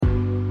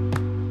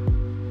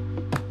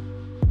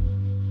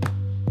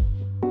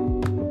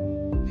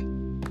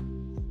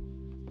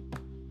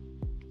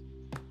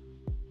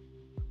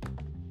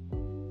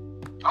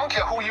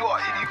care who you are.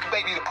 You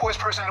may be the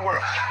poorest person in the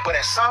world. But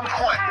at some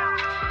point,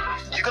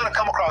 you're going to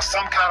come across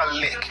some kind of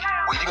lick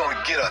where you're going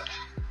to get a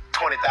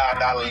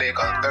 $20,000 lick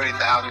or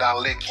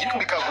 $30,000 lick. You can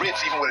become rich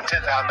even with a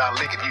 $10,000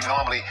 lick if you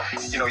normally,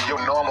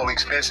 your normal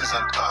expenses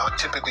are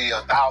typically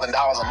 $1,000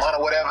 a month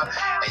or whatever,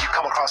 and you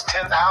come across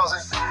 $10,000.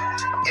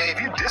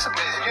 If you're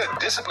a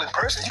disciplined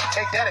person, you can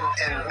take that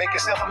and make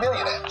yourself a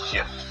millionaire.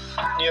 Yeah.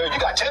 If you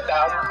got 10,000,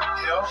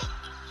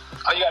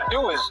 all you got to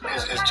do is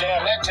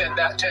jam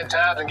that 10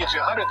 times and get you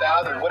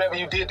 100,000. Whatever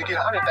you did to get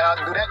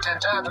 100,000, do that 10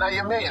 times, and now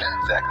you're a millionaire.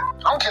 Exactly.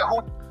 I don't care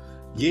who.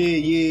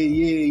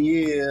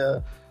 Yeah.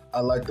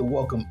 I'd like to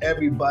welcome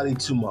everybody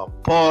to my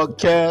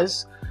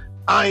podcast.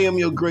 I am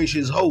your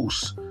gracious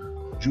host,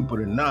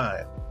 Jupiter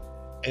 9.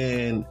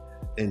 And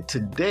in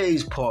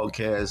today's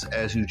podcast,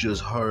 as you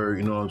just heard,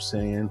 you know what I'm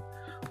saying,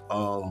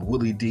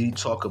 Willie D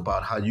talk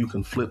about how you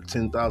can flip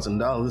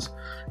 $10,000.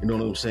 You know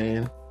what I'm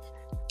saying?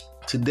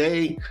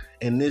 Today,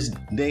 in this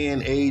day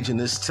and age, in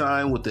this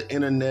time with the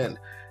internet,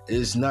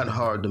 it's not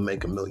hard to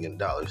make $1 million. You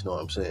know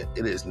what I'm saying?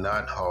 It is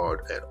not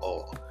hard at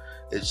all.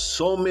 It's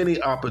so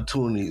many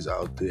opportunities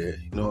out there,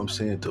 you know what I'm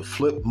saying, to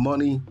flip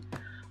money.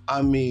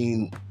 I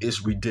mean,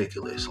 it's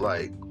ridiculous.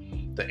 Like,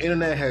 the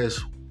internet has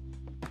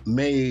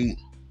made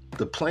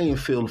the playing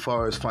field as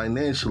far as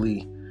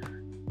financially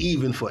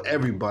even for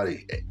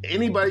everybody.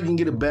 Anybody can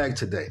get a bag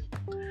today.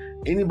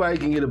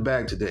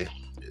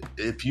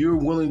 If you're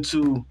willing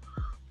to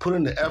put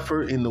in the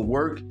effort, in the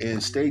work,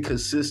 and stay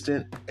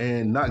consistent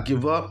and not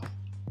give up,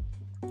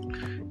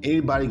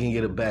 anybody can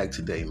get a bag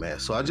today, man.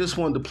 So I just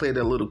wanted to play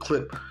that little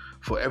clip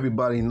for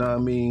everybody, you know what I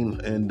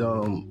mean? And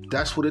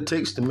that's what it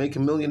takes to make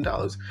 $1 million.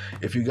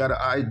 If you got an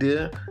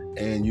idea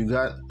and you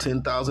got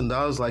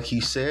 $10,000, like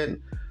he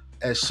said,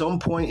 at some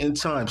point in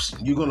time,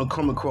 you're going to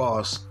come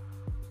across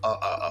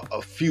a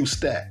few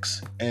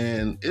stacks.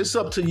 And it's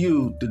up to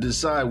you to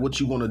decide what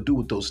you want to do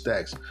with those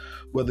stacks.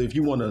 Whether if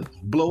you want to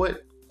blow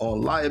it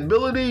on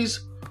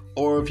liabilities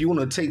or if you want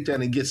to take that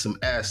and get some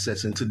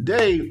assets. And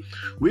today,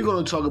 we're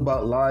going to talk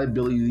about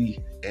liability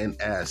and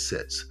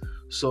assets.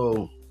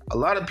 So a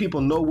lot of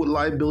people know what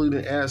liability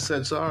and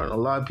assets are, and a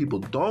lot of people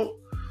don't.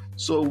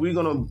 So we're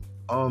going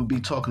to be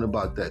talking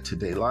about that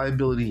today,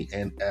 liability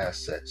and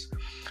assets.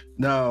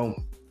 Now,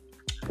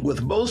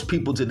 with most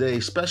people today,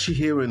 especially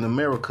here in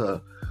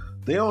America,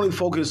 they only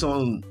focus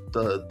on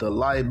the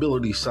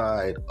liability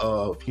side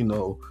of,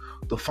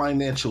 the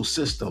financial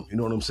system. You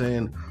know what I'm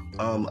saying?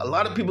 A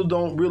lot of people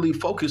don't really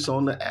focus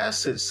on the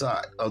asset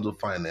side of the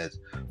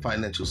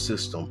financial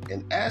system.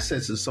 And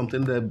assets is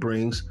something that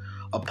brings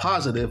a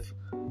positive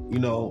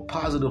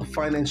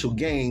financial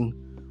gain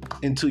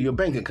into your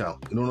bank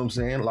account. You know what I'm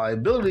saying?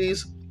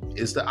 Liabilities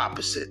is the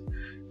opposite.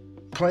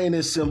 Plain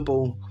and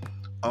simple,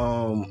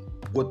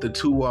 what the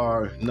two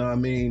are, you know what I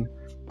mean?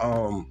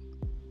 And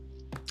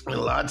a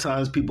lot of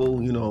times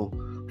people,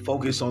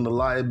 focus on the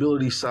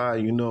liability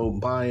side,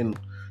 buying,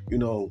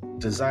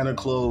 designer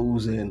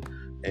clothes and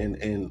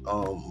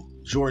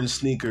Jordan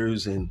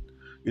sneakers and,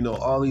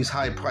 all these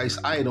high price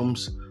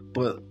items,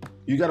 but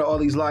you got all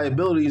these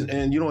liabilities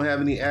and you don't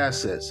have any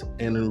assets.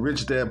 And in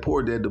Rich Dad,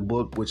 Poor Dad, the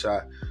book, which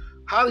I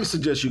highly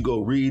suggest you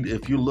go read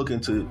if you're looking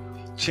to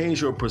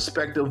change your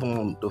perspective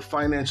on the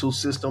financial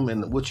system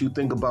and what you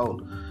think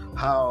about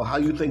how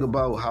you think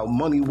about how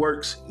money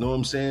works. You know what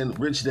I'm saying?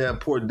 Rich Dad,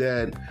 Poor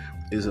Dad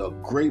is a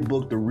great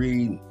book to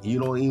read. You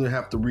don't even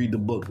have to read the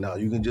book now.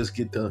 You can just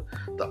get the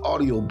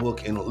audio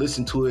book and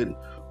listen to it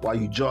while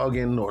you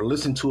jogging or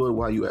listen to it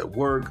while you at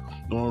work.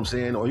 You know what I'm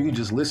saying? Or you can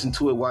just listen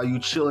to it while you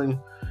chilling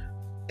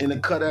in the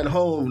cut at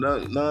home. Know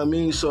what I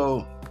mean?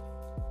 So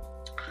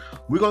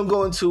we're going to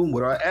go into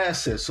with our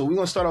assets. So we're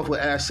going to start off with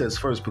assets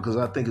first because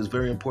I think it's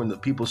very important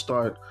that people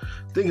start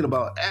thinking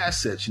about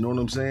assets. You know what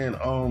I'm saying?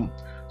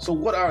 So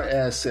what are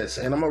assets?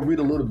 And I'm going to read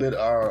a little bit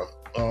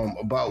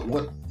about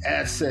what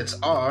assets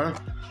are.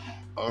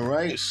 All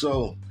right.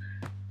 So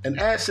an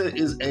asset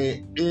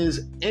is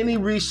any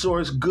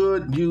resource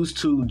good used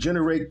to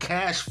generate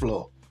cash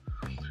flow,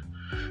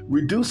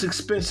 reduce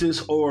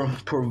expenses, or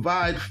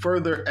provide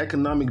further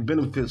economic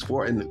benefits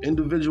for an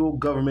individual,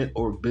 government,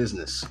 or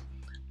business.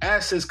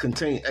 Assets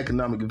contain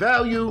economic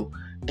value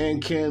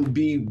and can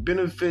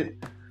benefit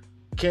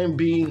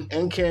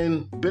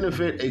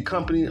a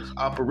company's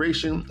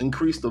operation,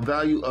 increase the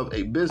value of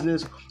a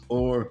business,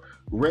 or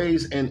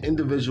raise an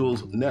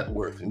individual's net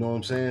worth. You know what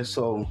I'm saying?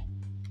 So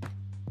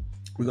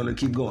we're going to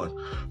keep going.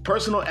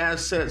 Personal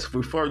assets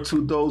refer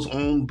to those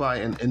owned by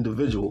an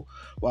individual,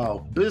 while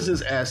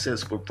business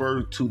assets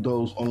refer to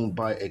those owned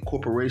by a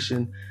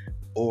corporation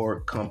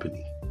or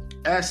company.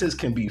 Assets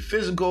can be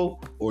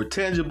physical or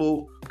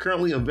tangible,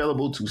 currently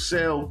available to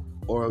sell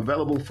or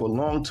available for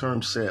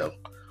long-term sale,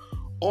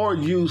 or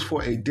used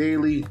for a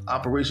daily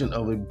operation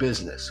of a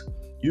business.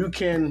 You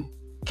can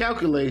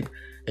calculate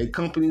a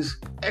company's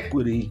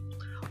equity,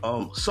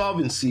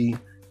 solvency,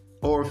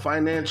 or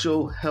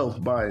financial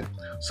health by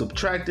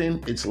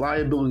subtracting its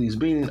liabilities,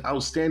 meaning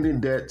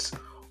outstanding debts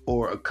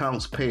or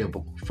accounts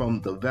payable,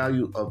 from the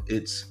value of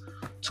its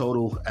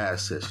total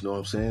assets. You know what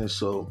I'm saying?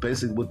 So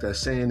basically what that's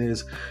saying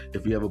is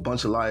if you have a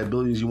bunch of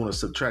liabilities, you want to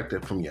subtract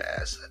that from your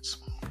assets.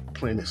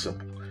 Plain and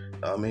simple. You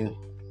know what I mean?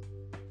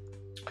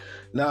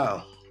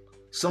 Now,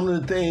 some of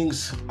the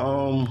things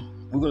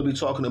we're going to be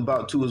talking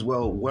about too as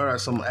well. What are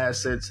some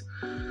assets?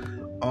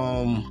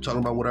 Talking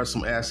about what are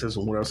some assets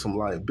and what are some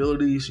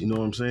liabilities. You know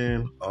what I'm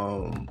saying?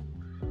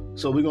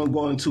 So we're going to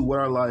go into what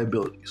are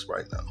liabilities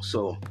right now.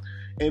 So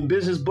in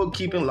business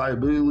bookkeeping,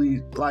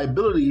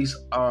 liabilities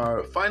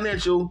are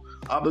financial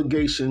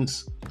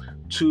obligations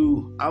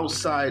to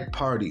outside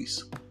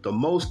parties. The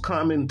most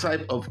common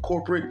type of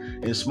corporate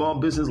and small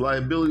business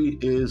liability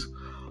is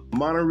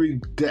monetary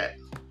debt,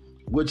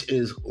 which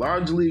is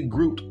largely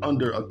grouped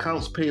under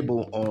accounts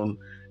payable on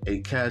a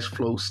cash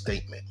flow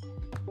statement.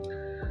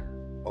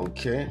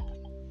 Okay.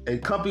 A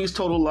company's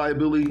total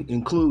liability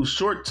includes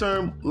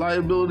short-term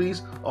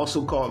liabilities,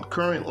 also called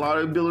current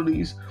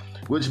liabilities,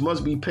 which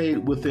must be paid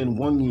within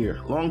 1 year.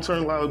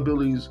 Long-term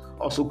liabilities,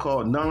 also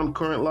called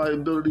non-current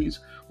liabilities,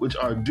 which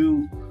are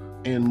due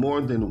in more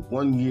than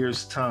 1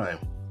 year's time.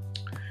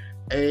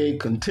 A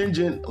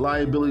contingent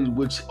liability,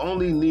 which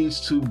only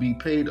needs to be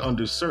paid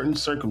under certain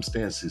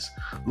circumstances.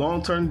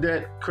 Long-term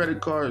debt,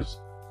 credit card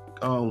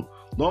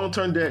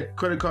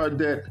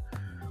debt,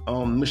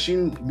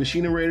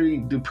 machinery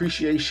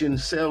depreciation,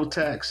 sales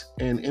tax,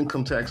 and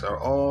income tax are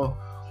all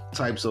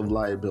types of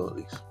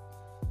liabilities.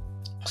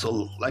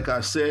 So, like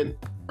I said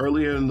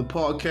earlier in the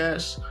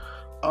podcast,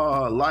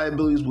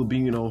 liabilities would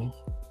be,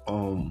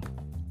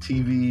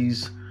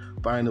 TVs,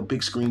 buying a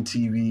big screen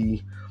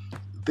TV,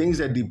 things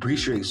that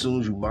depreciate as soon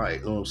as you buy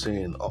it. You know what I'm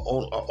saying? An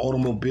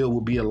automobile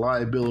would be a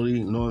liability.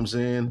 You know what I'm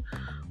saying?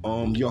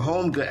 Your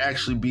home could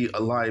actually be a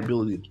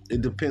liability.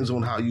 It depends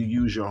on how you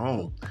use your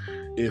home.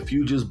 If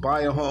you just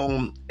buy a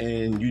home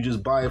and you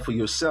just buy it for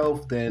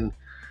yourself, then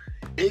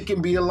it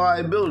can be a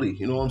liability.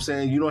 You know what I'm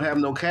saying? You don't have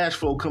no cash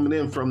flow coming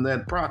in from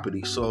that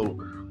property. So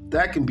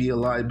that can be a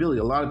liability.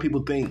 A lot of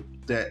people think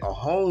that a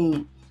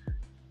home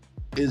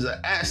is an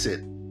asset.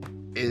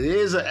 It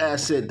is an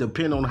asset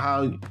depending on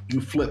how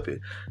you flip it.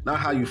 Not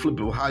how you flip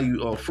it, but how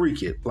you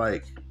freak it.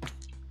 Like,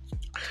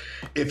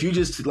 if you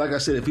just, like I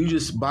said, if you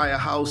just buy a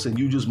house and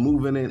you just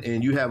move in it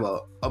and you have a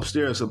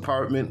upstairs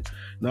apartment,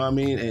 you know what I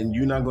mean, and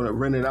you're not going to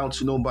rent it out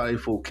to nobody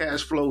for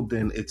cash flow,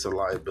 then it's a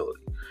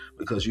liability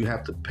because you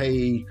have to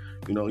pay,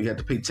 you have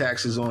to pay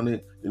taxes on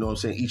it, you know what I'm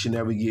saying, each and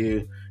every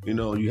year.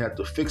 You have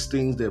to fix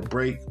things that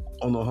break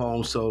on the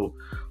home. So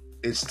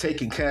it's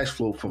taking cash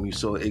flow from you.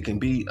 So it can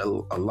be a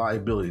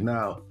liability.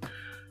 Now,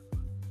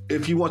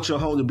 if you want your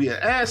home to be an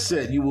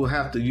asset, you will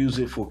have to use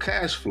it for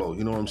cash flow.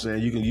 You know what I'm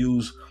saying? You can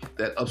use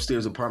that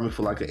upstairs apartment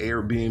for like an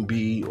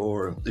Airbnb,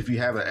 or if you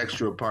have an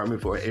extra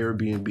apartment for an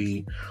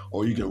Airbnb,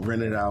 or you can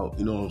rent it out.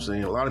 You know what I'm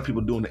saying? A lot of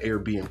people doing the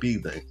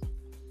Airbnb thing.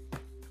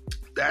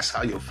 That's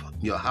how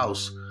your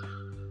house,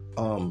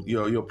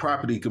 your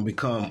property can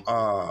become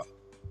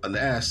an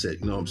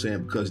asset. You know what I'm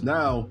saying? Because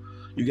now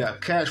you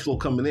got cash flow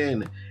coming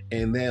in,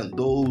 and then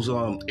those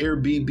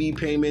Airbnb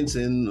payments,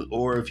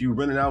 or if you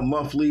rent it out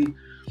monthly,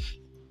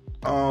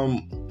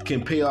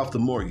 can pay off the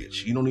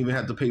mortgage. You don't even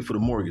have to pay for the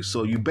mortgage.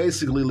 So you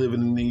basically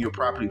living in your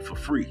property for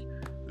free.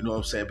 You know what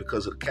I'm saying?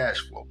 Because of the cash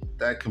flow.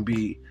 That can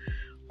be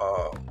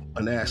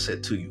an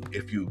asset to you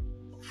if you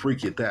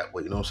freak it that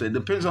way. You know what I'm saying? It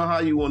depends on how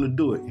you want to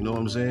do it. You know what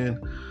I'm saying?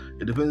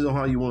 It depends on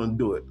how you want to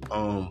do it.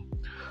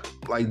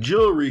 Like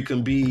jewelry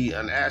can be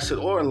an asset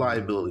or a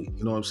liability.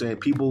 You know what I'm saying?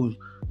 People,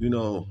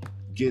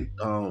 get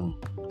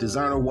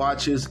designer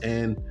watches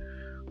and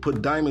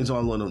put diamonds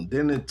on them,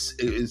 then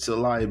it's a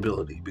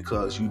liability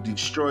because you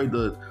destroy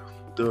the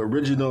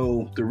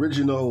original.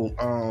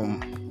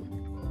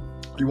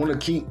 You want to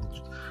keep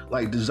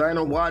like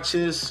designer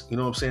watches. You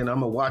know what I'm saying?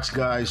 I'm a watch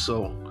guy,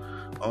 so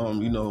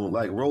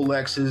like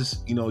Rolexes.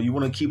 You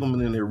want to keep them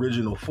in the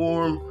original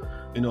form.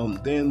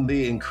 Then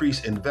they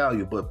increase in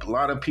value. But a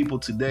lot of people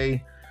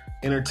today,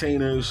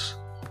 entertainers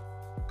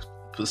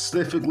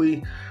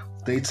specifically,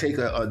 they take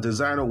a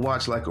designer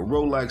watch like a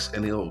Rolex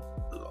and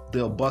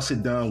they'll bust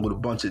it down with a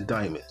bunch of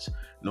diamonds. You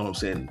know what I'm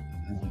saying?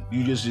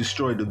 You just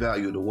destroyed the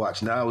value of the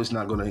watch. Now it's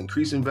not going to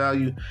increase in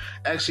value.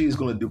 Actually, it's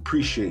going to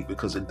depreciate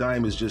because the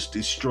diamonds just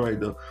destroyed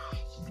the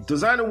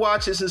designer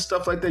watches and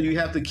stuff like that. You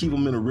have to keep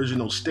them in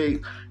original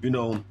state. I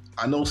know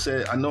I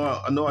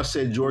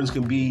said Jordans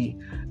can be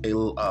a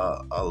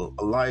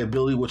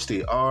liability, which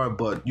they are,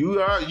 but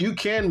you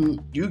can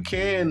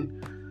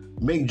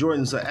make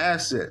Jordans an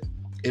asset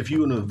if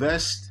you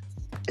invest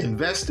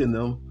in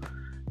them.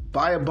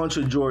 Buy a bunch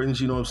of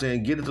Jordans, you know what I'm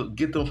saying?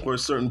 Get them for a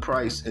certain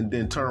price, and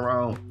then turn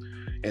around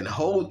and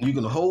hold. You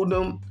can hold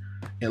them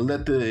and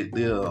let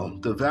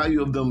the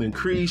value of them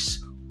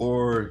increase,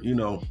 or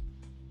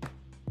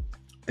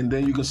and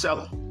then you can sell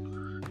them.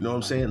 You know what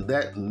I'm saying?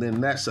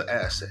 Then that's an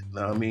asset. You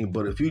know what I mean?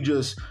 But if you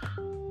just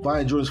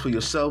buying Jordans for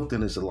yourself,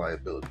 then it's a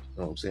liability. You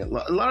know what I'm saying?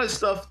 A lot of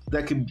stuff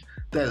that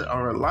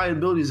are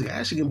liabilities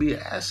actually can be an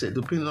asset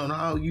depending on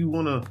how you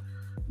want to.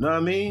 You know what I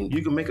mean?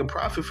 You can make a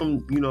profit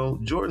from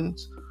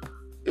Jordans.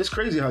 It's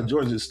crazy how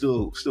Jordans is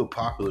still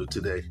popular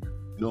today.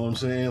 You know what I'm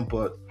saying?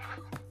 But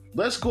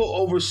let's go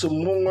over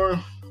some more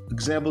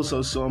examples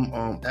of some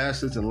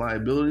assets and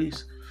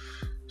liabilities.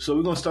 So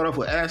we're gonna start off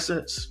with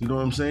assets. You know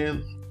what I'm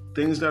saying?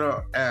 Things that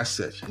are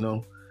assets.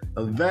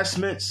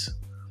 Investments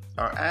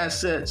are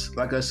assets.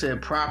 Like I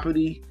said,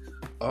 property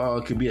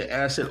can be an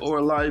asset or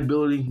a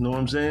liability. You know what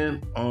I'm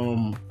saying?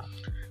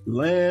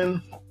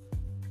 Land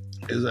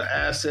is an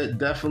asset,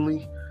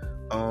 definitely.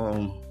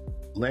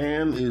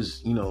 Land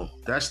is,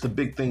 that's the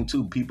big thing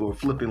too. People are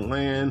flipping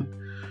land.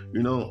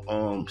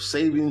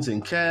 Savings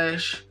and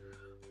cash.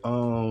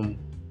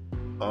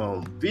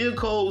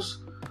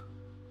 Vehicles,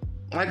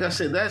 like I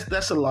said,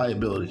 that's a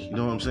liability. You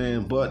know what I'm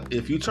saying? But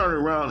if you turn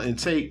around and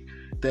take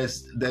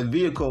that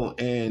vehicle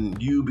and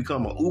you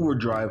become an Uber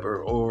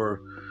driver,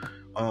 or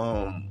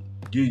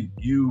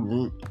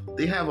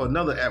they have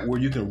another app where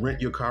you can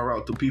rent your car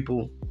out to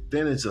people,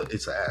 then it's an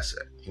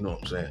asset. You know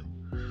what I'm saying?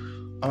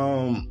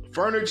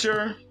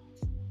 Furniture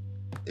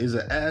is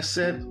an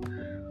asset.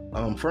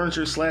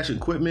 Furniture /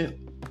 equipment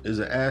is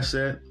an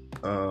asset.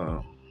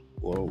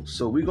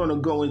 So we're going to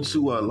go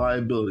into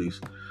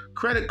liabilities.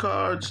 Credit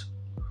cards,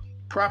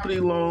 property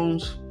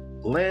loans,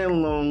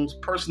 land loans,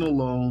 personal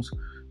loans,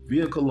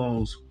 vehicle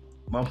loans,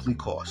 monthly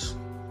costs.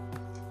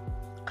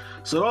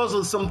 So those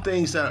are some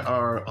things that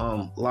are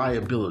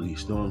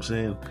liabilities, you know what I'm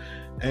saying?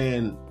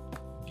 And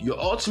your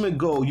ultimate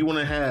goal, you want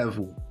to have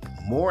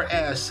more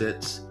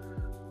assets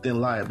than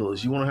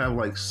liabilities. You want to have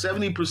like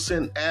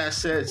 70%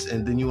 assets,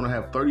 and then you want to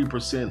have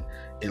 30%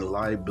 in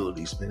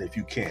liabilities, man, if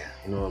you can.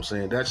 You know what I'm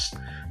saying? That's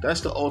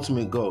the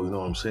ultimate goal, you know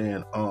what I'm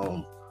saying?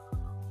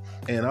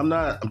 And I'm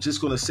just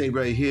going to say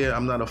right here,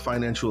 I'm not a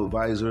financial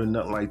advisor or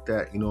nothing like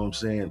that, you know what I'm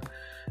saying?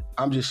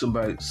 I'm just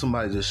somebody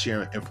just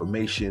sharing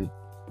information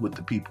with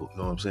the people, you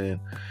know what I'm saying?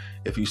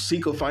 If you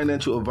seek a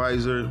financial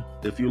advisor,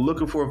 if you're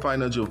looking for a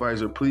financial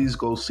advisor, please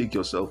go seek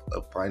yourself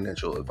a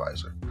financial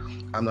advisor.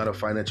 I'm not a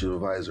financial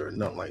advisor or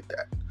nothing like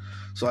that.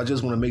 So I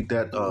just want to make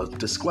that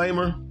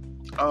disclaimer.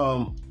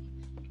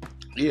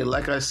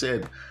 Like I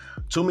said,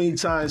 too many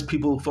times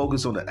people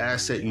focus on the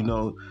asset,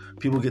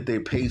 people get their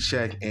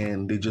paycheck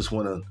and they just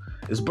want to,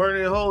 it's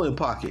burning a hole in your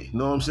pocket. You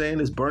know what I'm saying?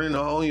 It's burning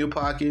a hole in your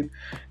pocket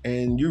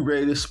and you're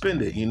ready to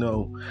spend it,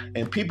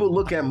 And people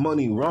look at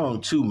money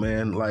wrong too,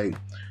 man. Like,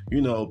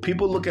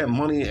 people look at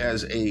money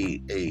as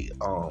a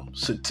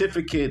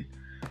certificate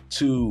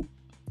to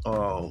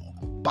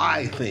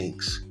buy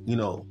things,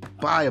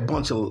 buy a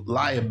bunch of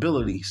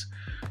liabilities.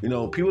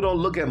 People don't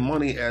look at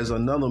money as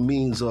another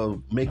means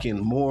of making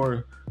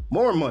more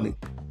money.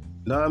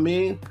 You know what I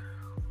mean?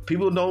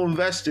 People don't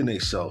invest in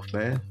themselves,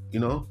 man.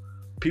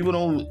 People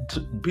don't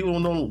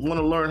want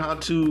to learn how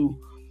to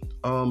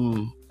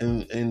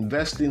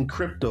invest in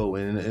crypto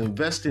and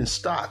invest in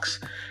stocks.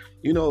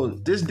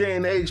 This day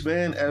and age,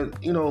 man,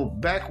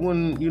 back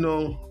when,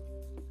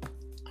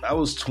 I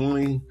was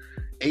 20,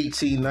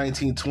 18,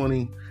 19,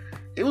 20,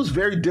 it was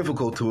very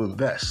difficult to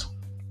invest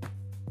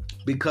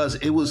because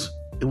it was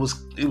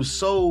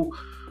so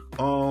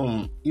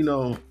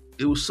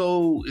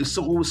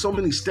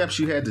many steps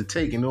you had to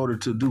take in order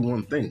to do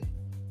one thing.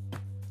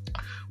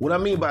 What I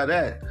mean by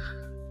that,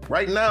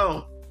 right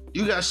now,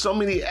 you got so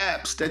many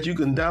apps that you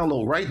can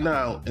download right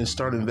now and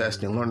start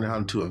investing, learning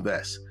how to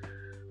invest.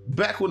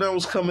 Back when I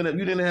was coming up,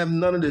 you didn't have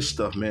none of this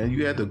stuff, man.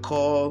 You had to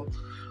call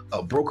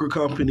a broker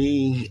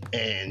company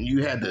and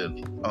you had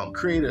to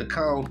create an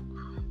account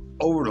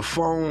over the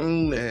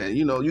phone, and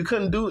you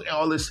couldn't do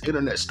all this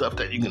internet stuff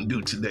that you can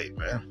do today,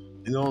 man.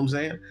 You know what I'm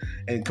saying?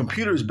 And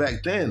computers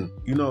back then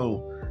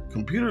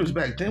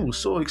was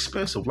so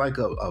expensive. Like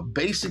a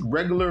basic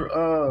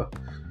regular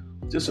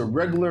just a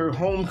regular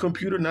home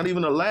computer, not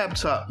even a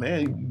laptop,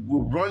 man,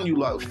 will run you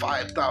like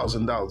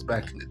 $5,000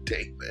 back in the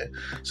day, man.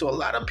 So a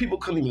lot of people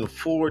couldn't even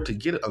afford to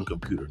get a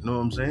computer. You know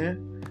what I'm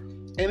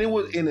saying? And it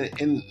was in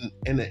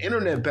the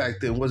internet back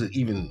then wasn't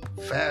even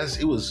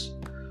fast. It was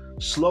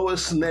slow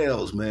as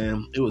snails,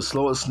 man. It was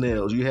slow as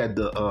snails. You had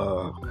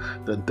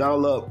the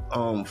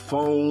dial-up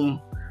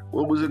phone.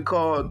 What was it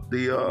called?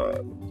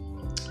 The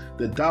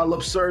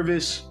dial-up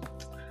service.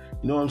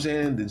 You know what I'm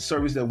saying? The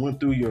service that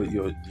went through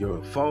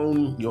your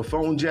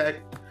phone jack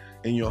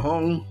in your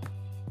home.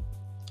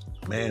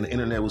 Man, the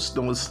internet was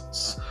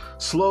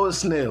slow as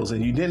snails,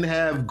 and you didn't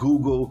have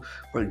Google.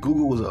 Like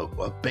Google was a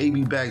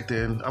baby back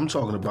then. I'm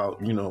talking about,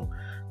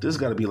 this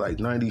got to be like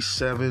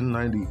 97,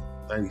 90,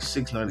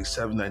 96,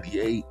 97,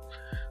 98.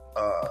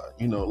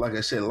 Like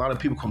I said, a lot of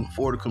people couldn't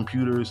afford the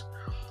computers,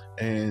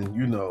 and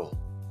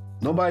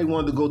nobody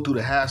wanted to go through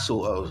the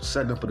hassle of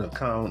setting up an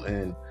account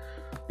and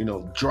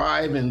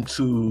drive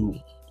into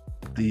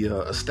the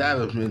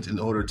establishment in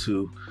order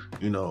to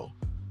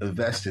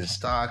invest in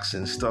stocks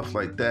and stuff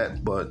like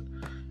that. But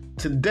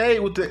today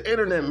with the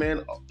internet,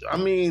 man, I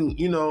mean,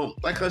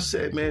 like I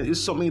said, man,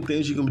 there's so many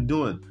things you can be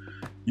doing.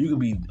 You can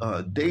be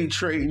day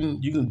trading.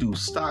 You can do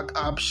stock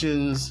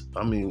options.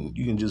 I mean,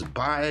 you can just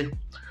buy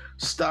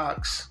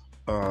stocks.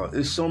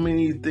 There's so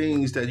many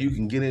things that you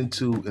can get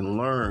into and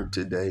learn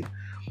today.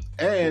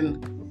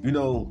 And you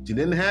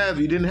didn't have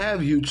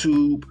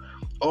YouTube,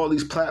 all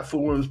these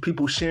platforms,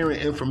 people sharing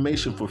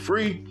information for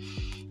free.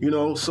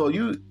 So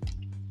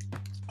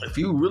if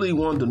you really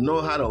wanted to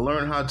know how to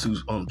learn how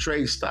to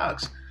trade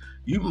stocks,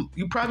 you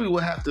probably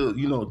would have to,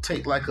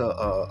 take like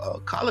a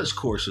college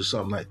course or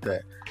something like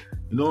that.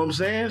 You know what I'm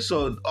saying?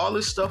 So all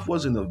this stuff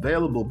wasn't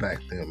available back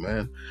then,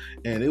 man.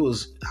 And it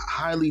was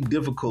highly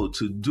difficult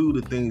to do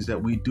the things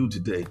that we do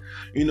today.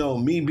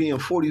 Me being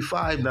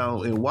 45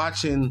 now and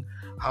watching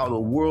how the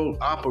world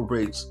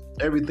operates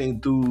everything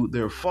through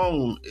their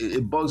phone,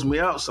 it bugs me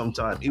out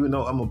sometimes, even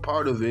though I'm a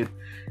part of it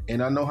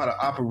and I know how to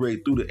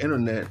operate through the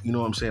internet, you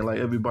know what I'm saying? Like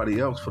everybody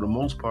else, for the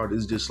most part,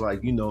 it's just like,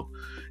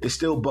 it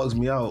still bugs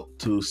me out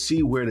to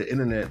see where the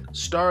internet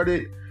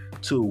started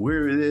to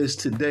where it is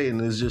today.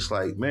 And it's just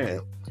like,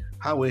 man,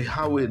 how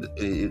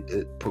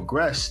it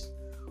progressed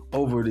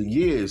over the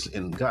years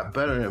and got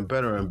better and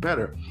better and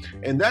better.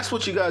 And that's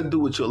what you got to do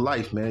with your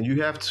life, man.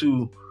 You have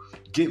to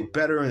get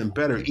better and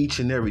better each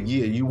and every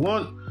year. You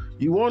want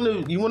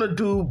to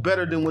do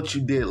better than what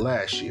you did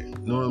last year. You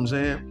know what I'm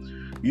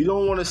saying? You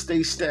don't want to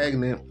stay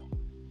stagnant.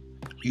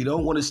 You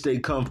don't want to stay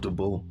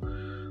comfortable.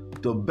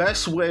 The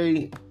best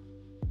way,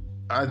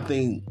 I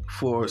think,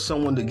 for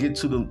someone to get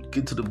to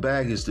the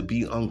bag is to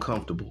be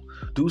uncomfortable.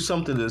 Do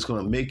something that's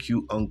going to make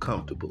you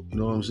uncomfortable. You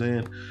know what I'm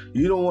saying?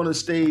 You don't want to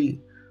stay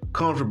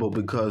comfortable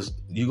because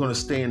you're going to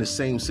stay in the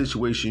same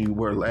situation you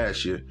were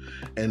last year.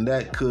 And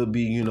that could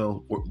be,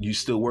 you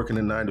still working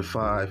a 9 to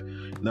 5,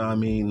 you know what I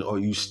mean? Or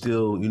you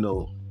still,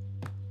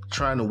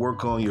 trying to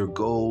work on your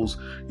goals,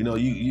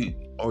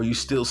 or you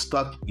still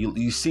stuck.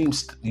 You seem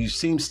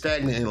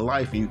stagnant in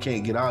life and you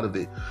can't get out of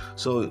it.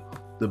 So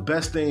the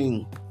best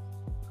thing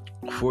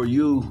for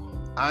you,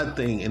 I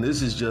think, and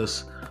this is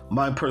just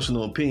my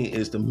personal opinion,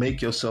 is to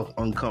make yourself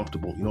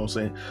uncomfortable. You know what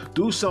I'm saying?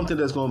 Do something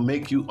that's going to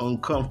make you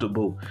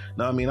uncomfortable.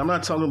 Now, I mean, I'm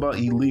not talking about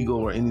illegal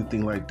or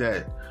anything like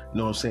that. You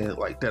know what I'm saying?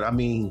 Like that. I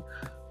mean,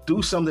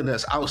 do something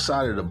that's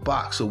outside of the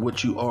box of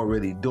what you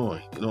already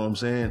doing. You know what I'm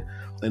saying?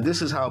 And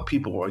this is how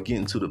people are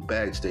getting to the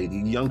bag today.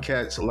 These young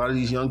cats, a lot of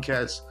these young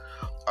cats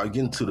are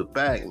getting to the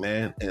bag,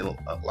 man. And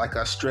like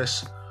I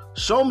stress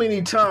so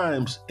many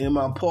times in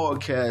my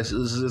podcast,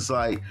 it's just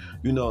like,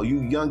 you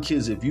young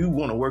kids, if you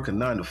want to work a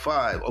 9 to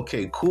 5,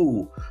 okay,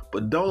 cool.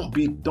 But don't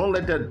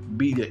let that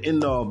be the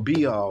end all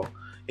be all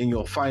in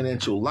your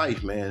financial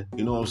life, man.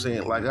 You know what I'm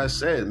saying? Like I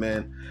said,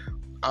 man,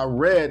 I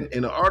read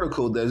in an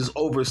article that there's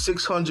over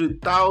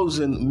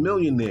 600,000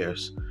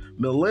 millionaires,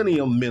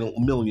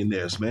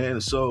 millionaires,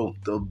 man. So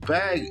the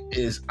bag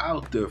is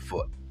out there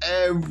for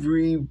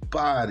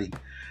everybody.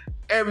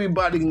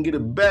 Everybody can get a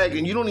bag,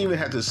 and you don't even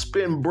have to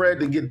spend bread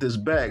to get this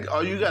bag.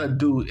 All you got to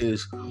do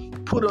is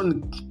put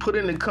in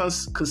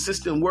the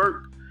consistent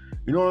work.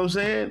 You know what I'm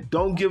saying?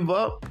 Don't give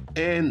up.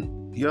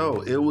 And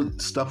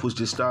stuff was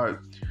just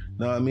start,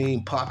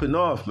 popping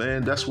off,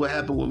 man. That's what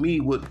happened with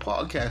me with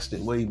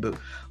podcasting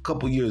a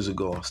couple years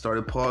ago. I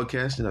started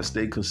podcasting. I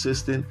stayed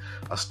consistent.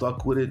 I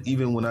stuck with it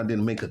even when I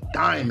didn't make a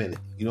dime in it.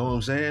 You know what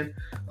I'm saying?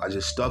 I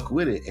just stuck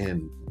with it,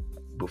 and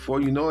before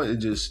you know it, it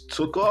just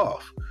took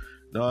off.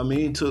 You know what I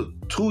mean? It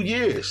took 2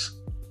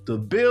 years to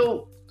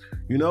build,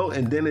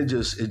 and then it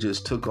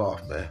just took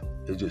off, man.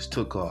 It just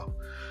took off.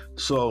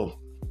 So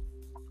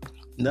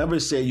never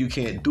say you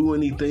can't do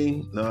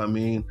anything. You know what I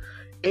mean?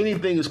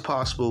 Anything is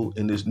possible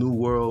in this new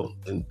world,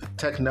 in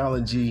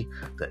technology,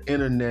 the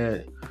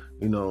internet,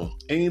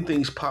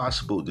 anything's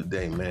possible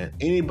today, man.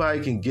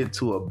 Anybody can get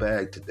to a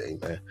bag today,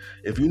 man.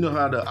 If you know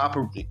how to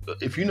operate,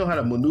 if you know how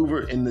to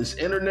maneuver in this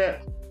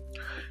internet,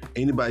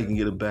 anybody can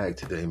get a bag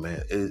today,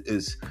 man.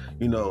 It's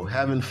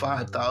having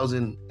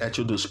 5,000 at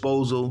your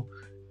disposal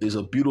is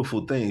a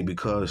beautiful thing,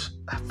 because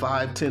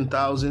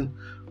 10,000,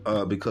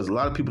 because a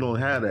lot of people don't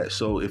have that.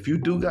 So if you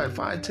do got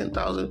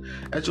 10,000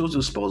 at your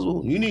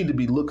disposal, you need to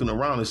be looking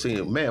around and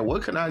saying, man,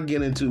 what can I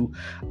get into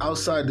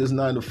outside this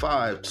 9 to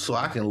 5 so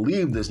I can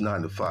leave this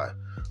 9 to 5?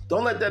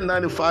 Don't let that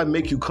 9 to 5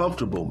 make you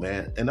comfortable,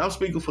 man. And I'm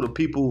speaking for the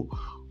people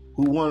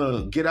who want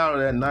to get out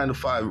of that 9 to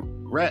 5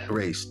 rat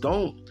race.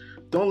 Don't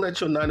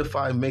let your 9 to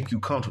 5 make you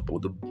comfortable.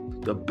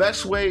 The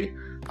best way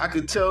I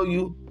could tell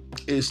you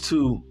is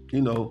to,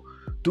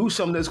 do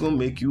something that's going to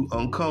make you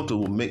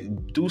uncomfortable.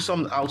 Do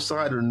something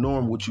outside of the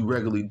norm, what you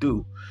regularly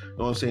do. You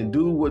know what I'm saying?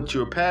 Do what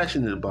you're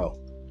passionate about.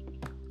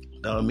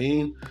 You know what I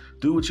mean?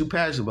 Do what you're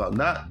passionate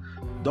about.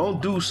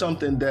 Don't do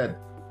something that,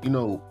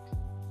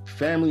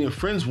 family and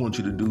friends want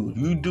you to do.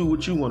 You do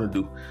what you want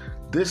to do.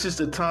 This is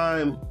the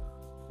time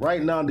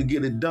right now to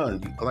get it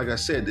done. Like I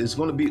said, it's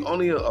going to be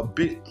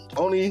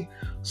only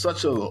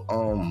such a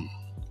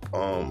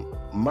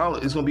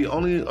amount. It's going to be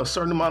only a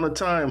certain amount of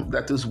time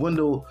that this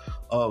window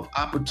of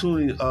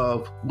opportunity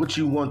of what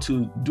you want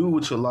to do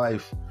with your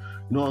life,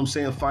 you know what I'm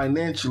saying,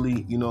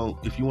 financially,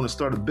 if you want to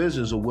start a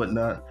business or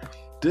whatnot,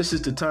 this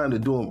is the time to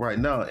do it right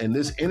now. And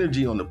this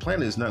energy on the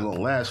planet is not going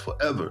to last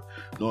forever.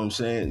 You know what I'm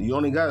saying? You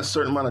only got a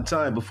certain amount of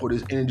time before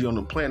this energy on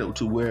the planet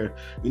to where,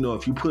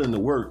 if you put in the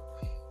work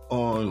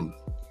on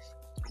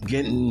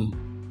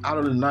getting out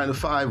of the 9 to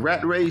 5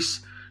 rat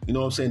race, you know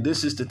what I'm saying?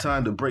 This is the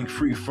time to break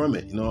free from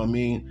it. You know what I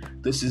mean?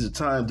 This is the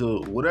time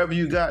to, whatever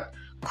you got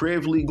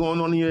creatively going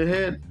on in your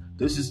head,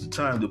 this is the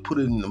time to put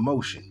it into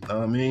motion. You know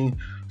what I mean?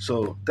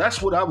 So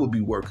that's what I would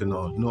be working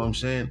on. You know what I'm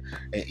saying?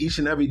 And each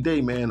and every day,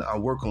 man, I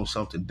work on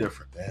something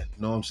different, man.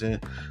 You know what I'm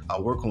saying? I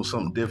work on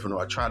something different,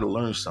 or I try to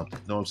learn something.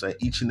 You know what I'm saying?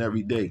 Each and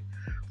every day.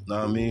 You know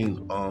what I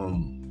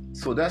mean?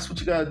 So that's what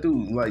you gotta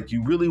do. Like,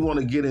 you really want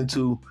to get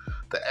into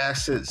the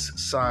assets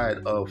side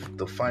of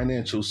the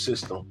financial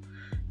system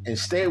and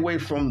stay away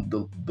from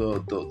the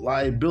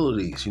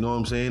liabilities. You know what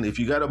I'm saying? If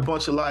you got a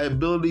bunch of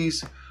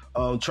liabilities,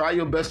 try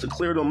your best to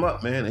clear them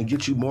up, man, and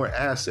get you more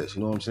assets.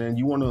 You know what I'm saying?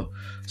 You want to,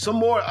 some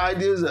more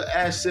ideas of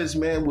assets,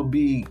 man, would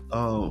be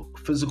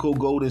physical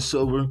gold and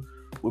silver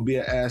would be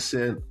an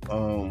asset.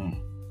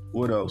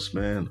 What else,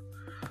 man?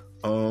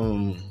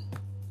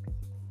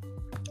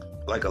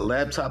 Like a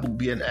laptop would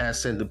be an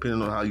asset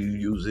depending on how you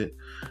use it.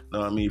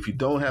 I mean, if you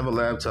don't have a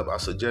laptop, I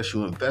suggest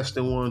you invest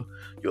in one.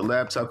 Your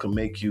laptop can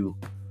make you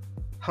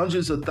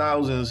hundreds of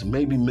thousands,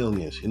 maybe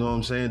millions. You know what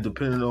I'm saying?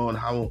 Depending on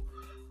how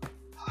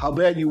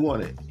bad you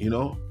want it, you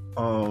know?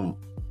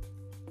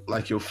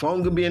 Like your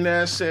phone could be an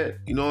asset,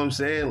 you know what I'm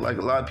saying? Like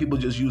a lot of people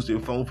just use their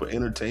phone for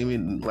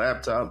entertainment and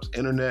laptops,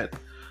 internet.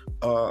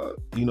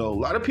 You know, a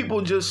lot of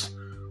people just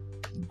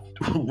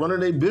running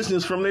their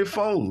business from their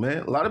phone, man.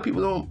 A lot of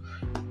people don't,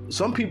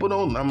 some people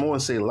don't, I'm going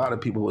to say a lot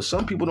of people, but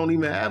some people don't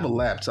even have a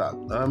laptop, you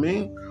know what I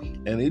mean?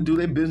 And they do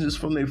their business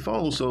from their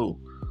phone. So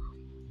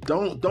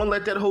don't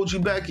let that hold you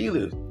back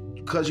either,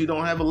 because you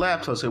don't have a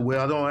laptop. Say,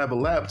 well, I don't have a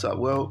laptop.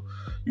 Well,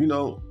 you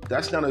know,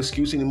 that's not an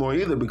excuse anymore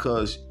either,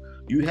 because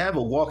you have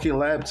a walk-in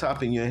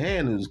laptop in your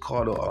hand, and it's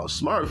called a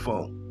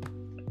smartphone.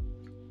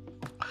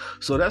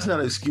 So that's not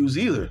an excuse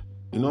either.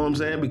 You know what I'm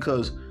saying?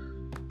 Because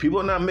people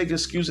are not making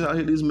excuses out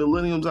here. These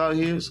millennials out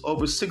here, it's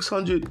over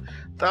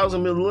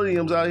 600,000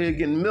 millennials out here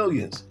getting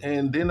millions,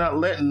 and they're not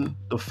letting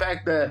the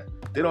fact that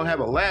they don't have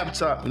a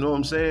laptop, you know what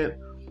I'm saying,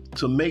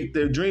 to make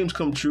their dreams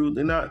come true.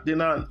 They're not, you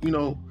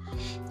know,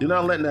 they're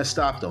not letting that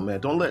stop them, man.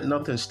 Don't let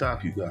nothing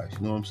stop you guys.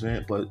 You know what I'm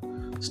saying? But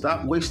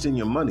stop wasting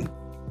your money.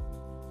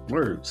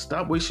 Word.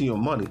 Stop wasting your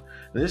money.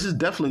 And this is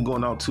definitely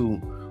going out to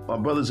my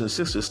brothers and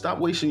sisters. Stop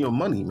wasting your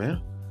money,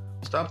 man.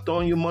 Stop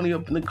throwing your money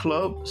up in the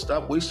club.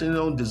 Stop wasting it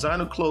on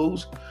designer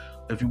clothes.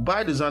 If you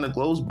buy designer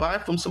clothes, buy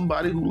from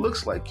somebody who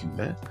looks like you,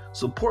 man.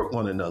 Support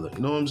one another. You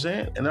know what I'm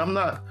saying? And I'm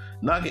not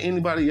knocking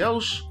anybody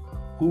else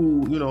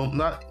who, you know,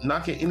 not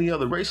knocking any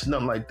other race,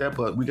 nothing like that,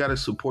 but we got to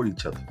support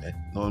each other, man.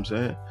 You know what I'm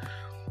saying?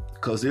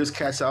 Because there's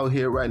cats out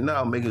here right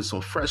now making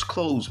some fresh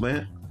clothes,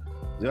 man.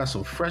 They got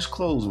some fresh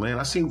clothes, man.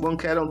 I seen one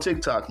cat on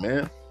TikTok,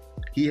 man.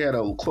 He had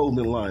a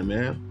clothing line,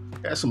 man.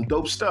 He had some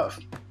dope stuff.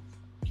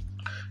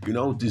 You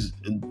know, just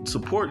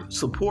support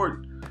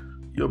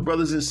your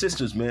brothers and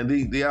sisters, man.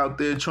 They out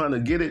there trying to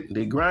get it.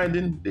 They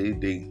grinding.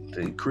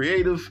 They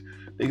creative.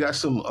 They got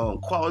some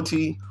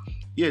quality.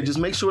 Yeah, just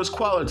make sure it's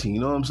quality. You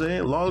know what I'm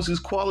saying? As long as it's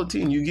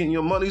quality and you're getting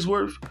your money's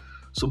worth,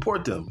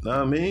 support them. You know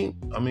what I mean?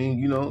 I mean,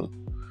 you know,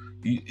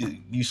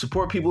 you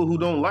support people who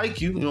don't like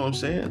you. You know what I'm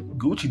saying?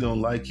 Gucci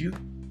don't like you.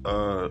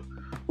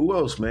 Who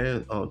else,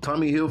 man?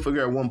 Tommy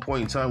Hilfiger at one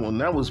point in time, when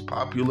that was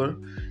popular,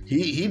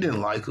 he didn't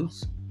like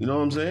us. You know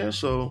what I'm saying?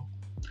 So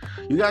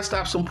you gotta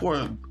stop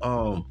supporting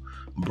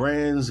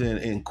brands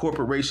and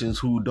corporations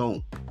who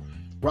don't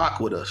rock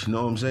with us. You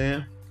know what I'm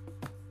saying?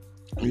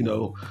 You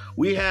know,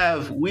 we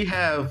have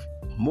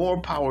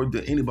more power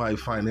than anybody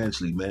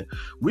financially, man.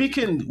 We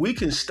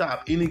can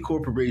stop any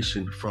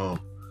corporation from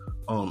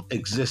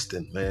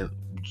existing, man.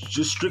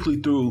 Just strictly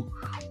through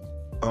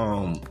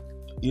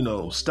you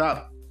know,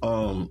 stop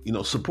you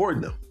know,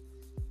 supporting them.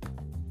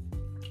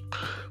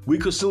 We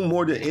consume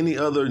more than any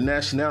other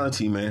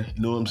nationality, man.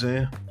 You know what I'm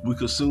saying? We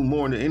consume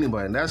more than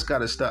anybody, and that's got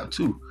to stop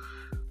too.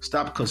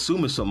 Stop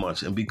consuming so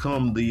much and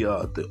become the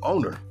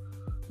owner.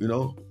 You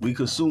know, we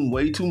consume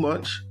way too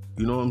much.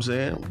 You know what I'm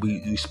saying?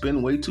 We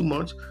spend way too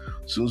much.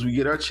 As soon as we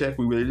get our check,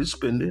 we're ready to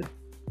spend it.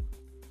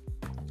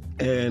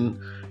 And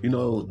you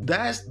know,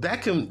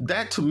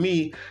 that to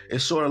me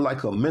is sort of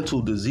like a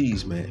mental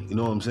disease, man. You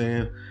know what I'm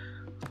saying?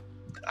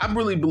 I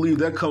really believe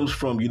that comes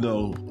from, you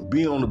know,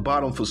 being on the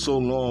bottom for so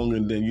long,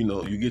 and then, you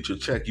know, you get your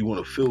check, you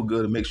want to feel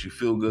good. It makes you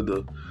feel good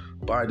to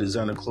buy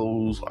designer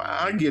clothes.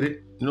 I get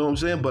it. You know what I'm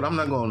saying? But I'm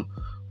not going to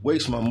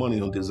waste my money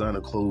on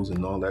designer clothes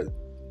and all that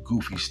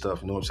goofy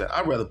stuff. You know what I'm saying?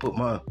 I'd rather put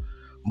my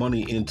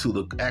money into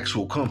the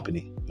actual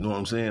company. You know what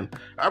I'm saying?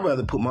 I'd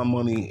rather put my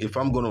money, if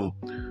I'm going to,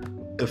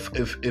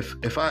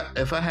 if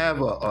I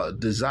have a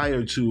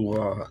desire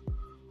to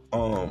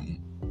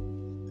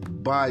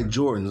buy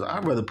Jordans,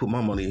 I'd rather put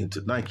my money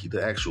into Nike,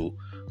 the actual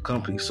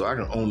company, so I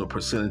can own a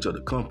percentage of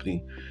the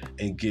company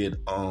and get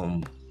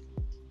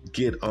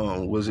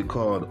what's it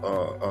called?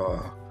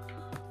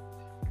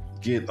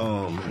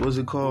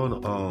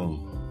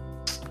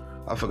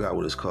 I forgot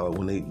what it's called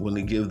when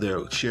they give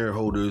their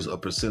shareholders a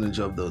percentage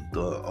of the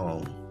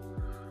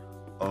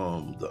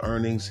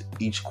earnings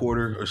each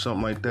quarter or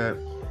something like that.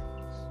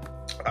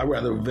 I'd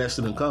rather invest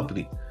in a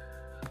company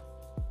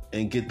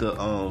and get the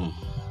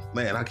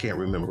man, I can't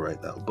remember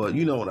right now, but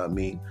you know what I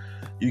mean.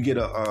 You get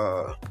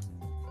a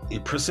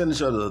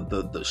percentage of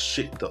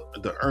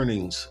the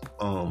earnings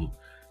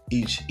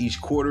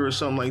each quarter or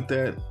something like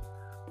that.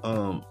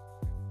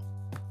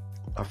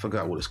 I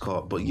forgot what it's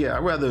called, but yeah,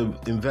 I'd rather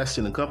invest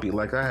in a company.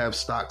 Like I have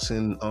stocks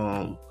in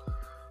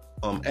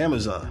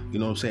Amazon. You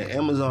know what I'm saying?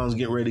 Amazon's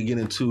getting ready to get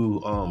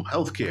into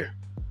healthcare.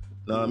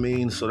 Know what I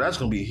mean? So that's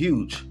gonna be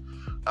huge.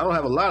 I don't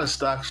have a lot of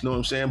stocks, you know what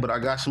I'm saying, but I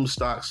got some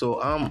stocks.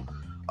 So I'm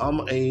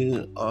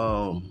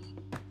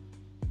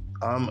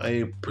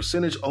a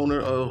percentage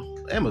owner of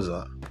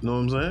Amazon. You know what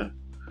I'm saying?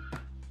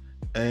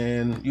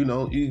 And you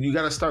know, you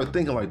got to start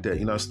thinking like that.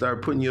 You know,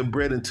 start putting your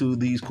bread into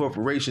these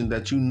corporations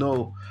that you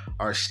know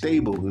are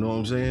stable. You know what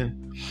I'm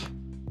saying?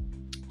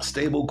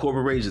 Stable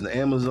corporations.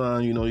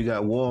 Amazon. You know, you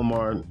got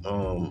Walmart.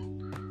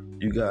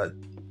 You got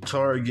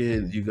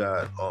Target. You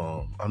got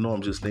I know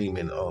I'm just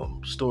naming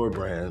store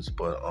brands,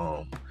 but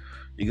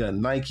you got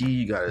Nike.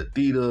 You got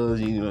Adidas.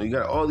 You know, you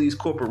got all these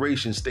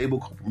corporations.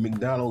 Stable.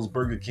 McDonald's,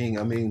 Burger King.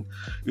 I mean,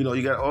 you know,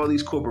 you got all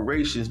these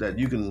corporations that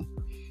you can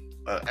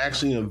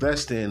actually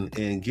invest in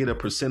and get a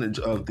percentage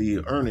of the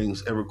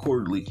earnings every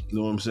quarterly, you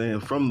know what I'm saying,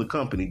 from the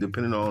company,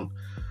 depending on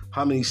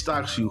how many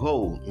stocks you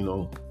hold. You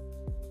know,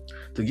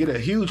 to get a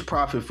huge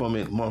profit from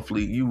it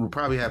monthly, you would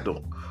probably have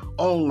to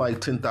own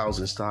like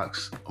 10,000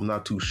 stocks. I'm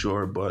not too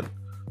sure, but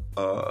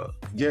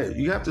yeah,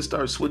 you have to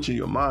start switching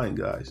your mind,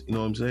 guys. You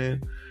know what I'm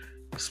saying?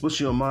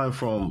 Switching your mind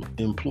from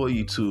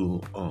employee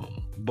to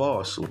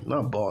boss, or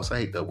not boss, I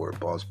hate that word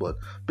boss, but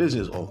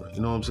business owner.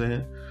 You know what I'm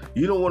saying?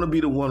 You don't want to be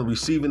the one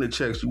receiving the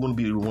checks. You want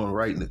to be the one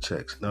writing the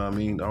checks. You know what I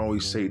mean? I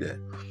always say that.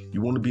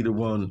 You want to be the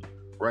one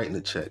writing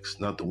the checks,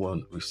 not the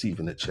one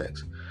receiving the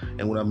checks.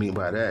 And what I mean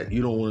by that,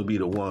 you don't want to be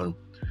the one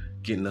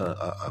getting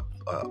a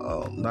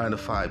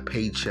 9-to-5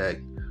 paycheck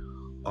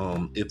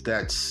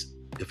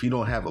if you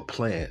don't have a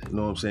plan. You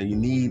know what I'm saying? You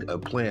need a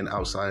plan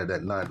outside of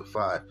that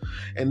 9-to-5.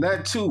 And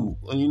that too,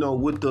 you know,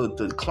 with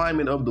the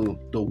climate of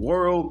the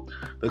world,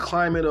 the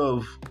climate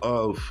of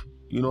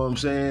you know what I'm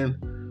saying,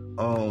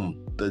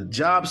 the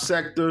job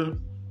sector,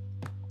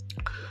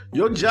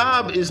 your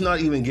job is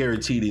not even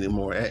guaranteed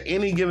anymore. At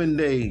any given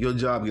day, your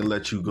job can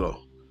let you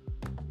go.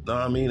 Know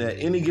what I mean? At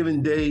any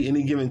given day,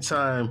 any given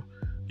time,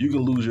 you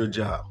can lose your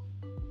job.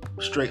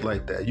 Straight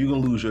like that. You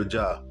can lose your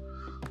job.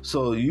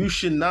 So you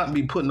should not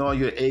be putting all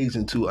your eggs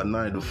into a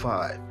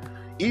 9-to-5.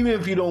 Even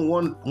if you don't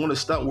want to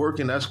stop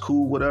working, that's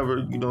cool,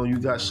 whatever. You know, you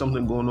got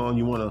something going on,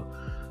 you want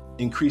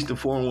to increase the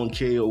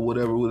 401k or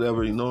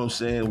whatever, you know what I'm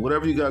saying?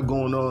 Whatever you got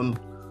going on,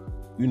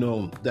 you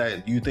know,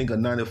 that you think a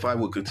 9-to-5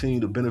 will continue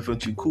to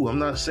benefit you, cool. I'm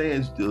not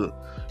saying to,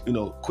 you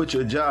know, quit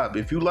your job.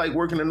 If you like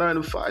working a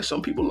 9-to-5,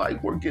 some people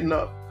like getting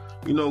up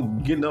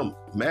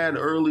mad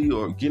early,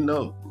 or getting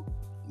up,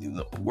 you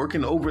know,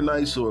 working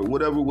overnights or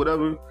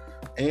whatever,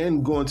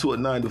 and going to a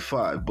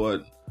 9-to-5.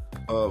 But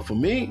for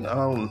me,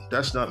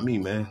 that's not me,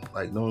 man.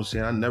 Like, you know what I'm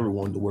saying? I never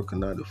wanted to work a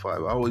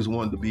 9-to-5. I always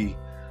wanted to be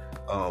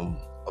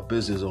a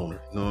business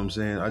owner. You know what I'm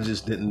saying? I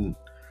just didn't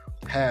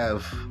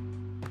have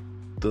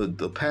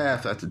the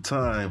path at the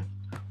time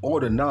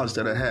or the knowledge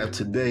that I have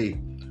today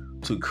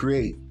to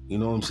create, you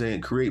know what I'm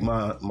saying, create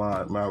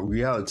my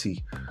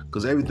reality.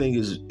 Because everything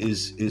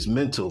is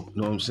mental,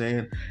 you know what I'm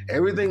saying?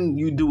 Everything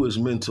you do is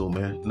mental,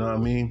 man. You know what I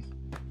mean?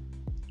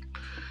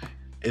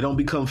 It don't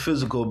become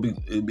physical,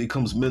 it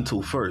becomes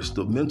mental first.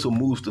 The mental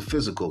moves to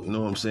physical, you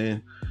know what I'm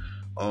saying?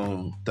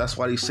 That's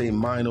why they say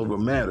mind over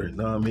matter, you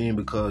know what I mean?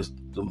 Because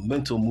the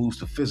mental moves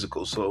to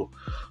physical. So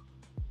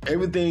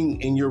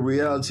everything in your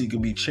reality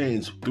can be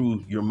changed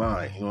through your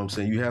mind, you know what I'm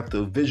saying? You have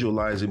to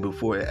visualize it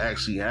before it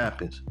actually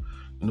happens,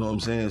 you know what I'm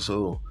saying?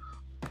 So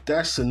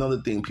that's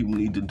another thing people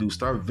need to do.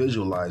 Start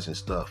visualizing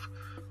stuff.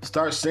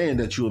 Start saying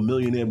that you're a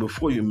millionaire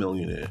before you're a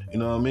millionaire, you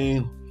know what I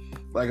mean?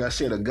 Like I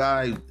said, a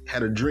guy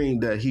had a dream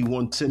that he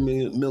won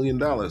 $10 million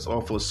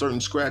off of a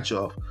certain scratch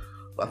off.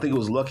 I think it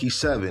was Lucky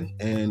 7.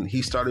 And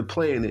he started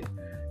playing it.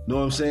 You know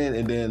what I'm saying?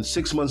 And then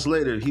 6 months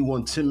later, he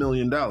won $10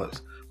 million.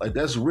 Like,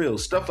 that's real.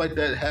 Stuff like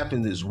that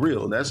happens is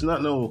real. That's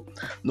not no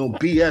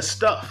BS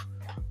stuff.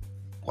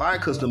 Why?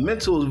 Because the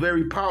mental is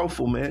very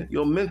powerful, man.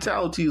 Your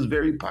mentality is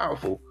very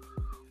powerful.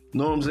 You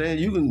know what I'm saying?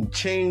 You can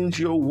change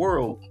your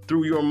world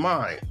through your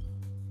mind.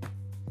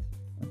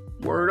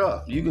 Word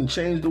up. You can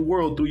change the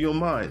world through your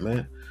mind,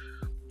 man.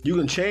 You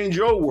can change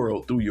your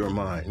world through your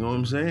mind. You know what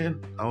I'm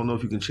saying? I don't know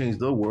if you can change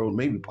the world,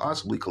 maybe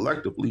possibly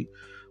collectively,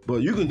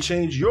 but you can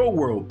change your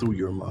world through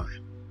your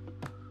mind.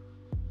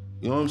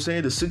 You know what I'm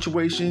saying? The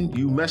situation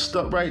you messed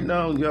up right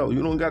now, yo,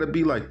 you don't got to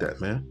be like that,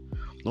 man.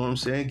 You know what I'm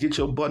saying? Get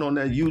your butt on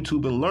that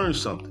YouTube and learn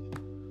something.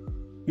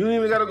 You don't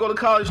even got to go to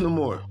college no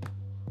more.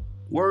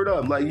 Word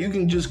up. Like, you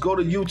can just go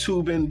to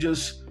YouTube and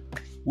just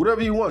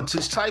whatever you want.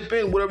 Just type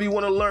in whatever you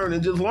want to learn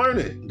and just learn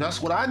it.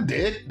 That's what I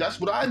did. That's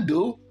what I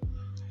do.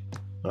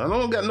 I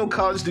don't got no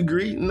college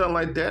degree, nothing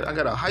like that. I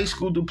got a high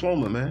school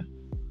diploma, man.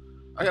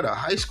 I got a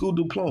high school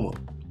diploma.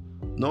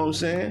 Know what I'm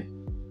saying?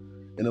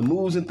 And the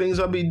moves and things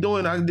I be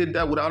doing, I did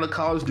that without a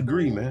college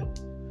degree, man.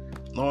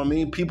 Know what I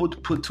mean? People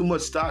put too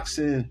much stocks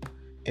in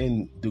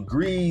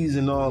degrees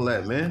and all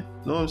that, man.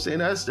 Know what I'm saying?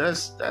 That's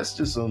just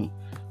some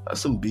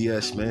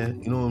BS,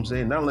 man. You know what I'm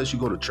saying? Not unless you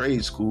go to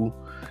trade school.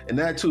 And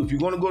that too, if you're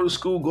going to go to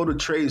school, go to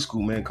trade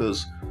school, man,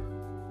 because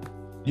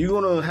you're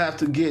going to have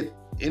to get,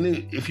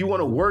 if you want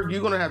to work,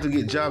 you're going to have to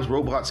get jobs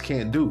robots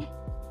can't do.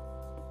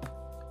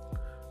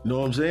 You know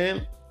what I'm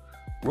saying?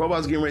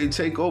 Robots getting ready to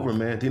take over,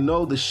 man. They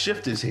know the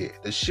shift is here.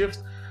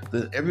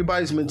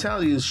 Everybody's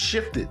mentality is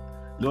shifted.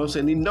 You know what I'm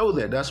saying? They know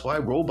that. That's why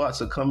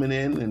robots are coming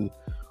in and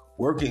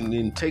working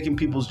and taking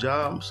people's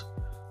jobs.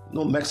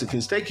 No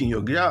Mexicans taking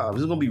your jobs.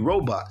 It's going to be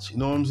robots. You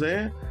know what I'm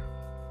saying?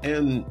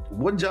 And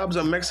what jobs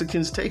are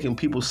Mexicans taking?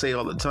 People say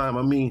all the time.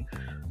 I mean,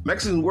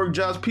 Mexicans work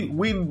jobs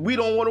we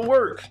don't want to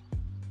work.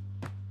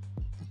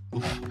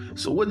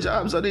 So what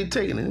jobs are they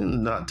taking? They're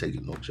not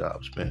taking no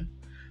jobs, man.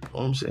 You know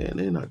what I'm saying?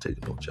 They're not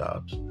taking no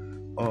jobs.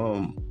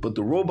 But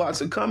the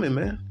robots are coming,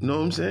 man. You know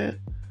what I'm saying?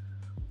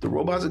 The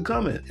robots are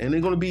coming, and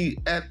they're going to be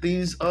at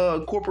these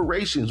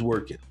corporations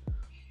working.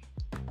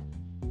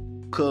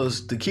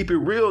 Because to keep it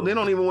real, they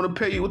don't even want to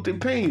pay you what they're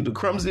paying you, the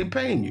crumbs they're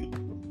paying you.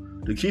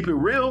 To keep it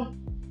real,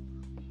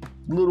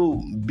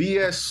 little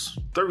BS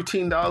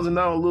 $13 an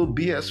hour, little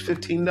BS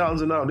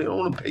 $15 an hour, they don't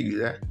want to pay you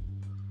that.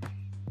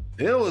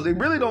 They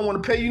really don't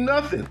want to pay you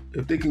nothing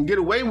if they can get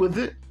away with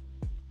it.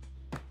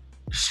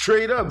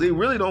 Straight up, they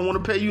really don't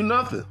want to pay you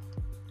nothing.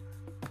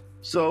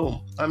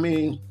 So, I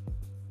mean,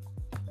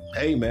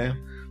 hey,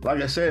 man,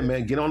 like I said,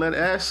 man, get on that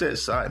asset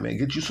side, man.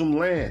 Get you some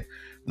land.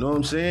 You know what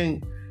I'm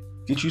saying?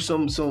 Get you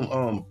some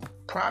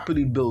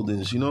property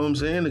buildings. You know what I'm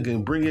saying? They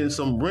can bring in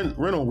some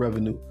rental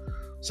revenue.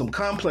 Some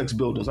complex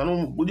buildings.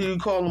 What do you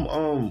call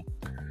them?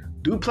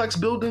 Duplex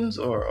buildings,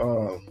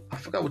 or I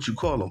forgot what you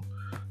call them.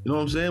 You know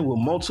what I'm saying? With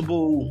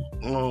multiple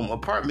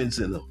apartments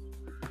in them.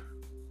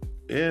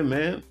 Yeah,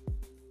 man.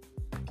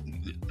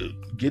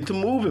 Get to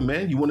moving,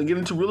 man. You want to get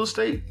into real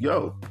estate?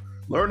 Yo,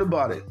 learn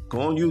about it.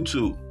 Go on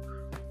YouTube.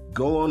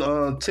 Go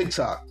on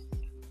TikTok.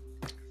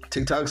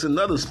 TikTok's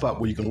another spot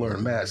where you can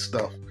learn mad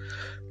stuff.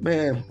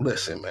 Man,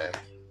 listen, man.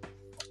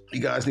 You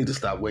guys need to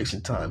stop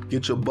wasting time.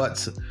 Get your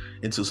butts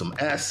into some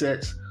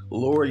assets.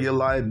 Lower your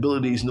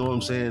liabilities, you know what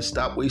I'm saying?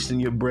 Stop wasting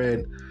your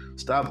bread.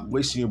 Stop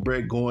wasting your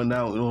bread going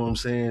out, you know what I'm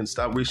saying?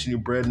 Stop wasting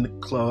your bread in the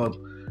club,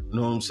 you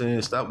know what I'm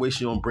saying? Stop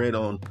wasting your bread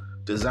on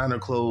designer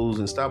clothes,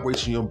 and stop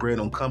wasting your bread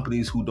on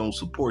companies who don't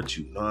support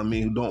you, you know what I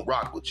mean? Who don't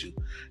rock with you.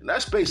 And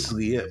that's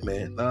basically it,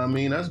 man. You know what I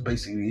mean? That's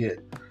basically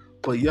it.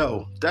 But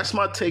yo, that's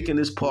my take in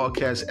this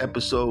podcast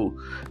episode.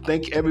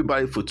 Thank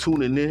everybody for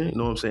tuning in. You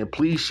know what I'm saying?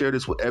 Please share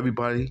this with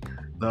everybody, you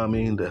know what I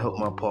mean, to help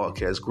my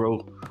podcast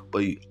grow.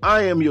 But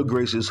I am your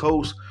gracious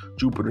host,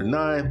 Jupiter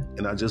 9,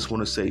 and I just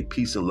want to say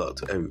peace and love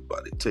to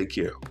everybody. Take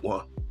care.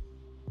 One.